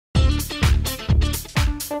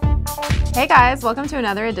Hey guys, welcome to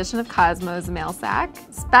another edition of Cosmo's Mail Sack,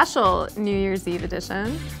 special New Year's Eve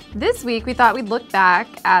edition. This week we thought we'd look back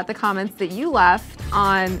at the comments that you left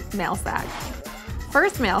on Mail Sack.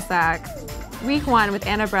 First Mail Sack, week 1 with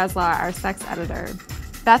Anna Breslaw, our sex editor.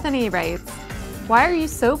 Bethany writes, "Why are you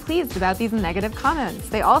so pleased about these negative comments?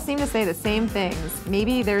 They all seem to say the same things.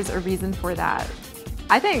 Maybe there's a reason for that."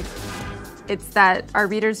 I think it's that our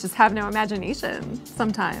readers just have no imagination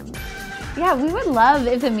sometimes. Yeah, we would love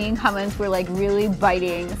if the mean comments were like really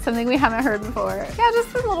biting, something we haven't heard before. Yeah,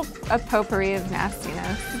 just a potpourri of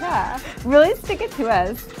nastiness. Yeah, really stick it to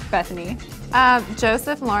us, Bethany.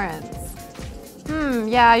 Joseph Lawrence.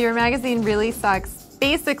 Yeah, your magazine really sucks.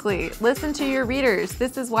 Basically, listen to your readers.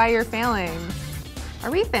 This is why you're failing.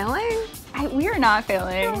 Are we failing? We are not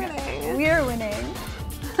failing. We're winning. We are winning.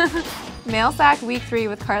 Mail Sack week 3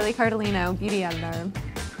 with Carly Cardellino, beauty editor.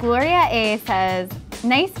 Gloria A says,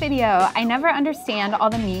 "Nice video. I never understand all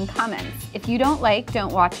the mean comments. If you don't like,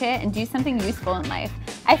 don't watch it and do something useful in life.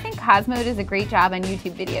 I think Cosmo does a great job on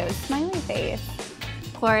YouTube videos." Smiley face.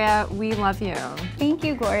 Gloria, we love you. Thank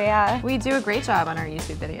you, Gloria. We do a great job on our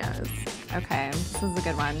YouTube videos. Okay, this is a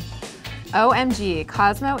good one. OMG,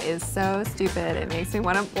 Cosmo is so stupid. It makes me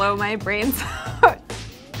want to blow my brains out.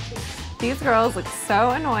 These girls look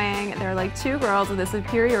so annoying. They're like two girls with a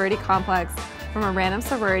superiority complex from a random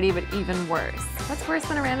sorority, but even worse. What's worse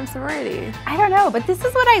than a random sorority? I don't know, but this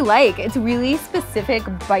is what I like. It's really specific,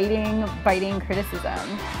 biting criticism.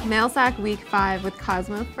 Mail Sack week 5 with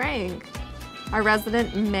Cosmo Frank, our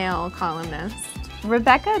resident male columnist.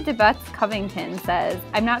 Rebecca DeButts Covington says,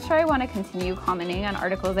 "I'm not sure I want to continue commenting on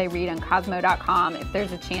articles I read on Cosmo.com if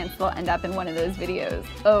there's a chance they'll end up in one of those videos."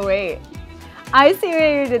 Oh wait, I see what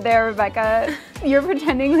you did there, Rebecca. You're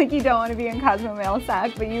pretending like you don't want to be in Cosmo Mail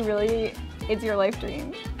Sack, but you really, it's your life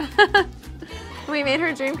dream. We made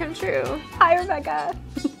her dream come true. Hi, Rebecca.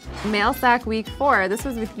 Mail Sack week 4, this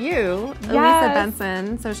was with you, Yes. Elisa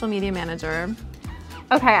Benson, social media manager.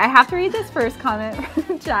 Okay, I have to read this first comment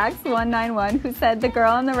from Jax191, who said, "The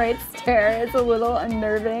girl on the right stare is a little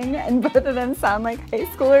unnerving and both of them sound like high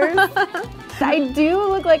schoolers." I do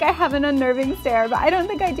look like I have an unnerving stare, but I don't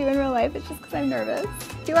think I do in real life. It's just because I'm nervous.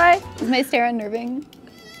 Do I? Is my stare unnerving?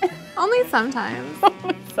 Only sometimes.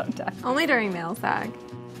 Sometimes. Only during Mail Sack.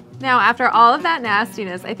 Now, after all of that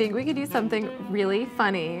nastiness, I think we could do something really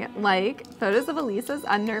funny, like photos of Elisa's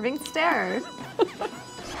unnerving stare.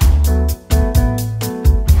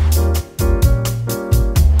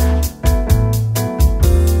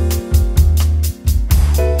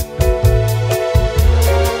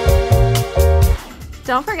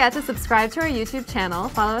 Don't forget to subscribe to our YouTube channel,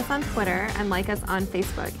 follow us on Twitter, and like us on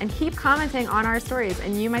Facebook. And keep commenting on our stories,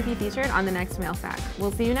 and you might be featured on the next Mail Sack.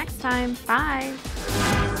 We'll see you next time. Bye.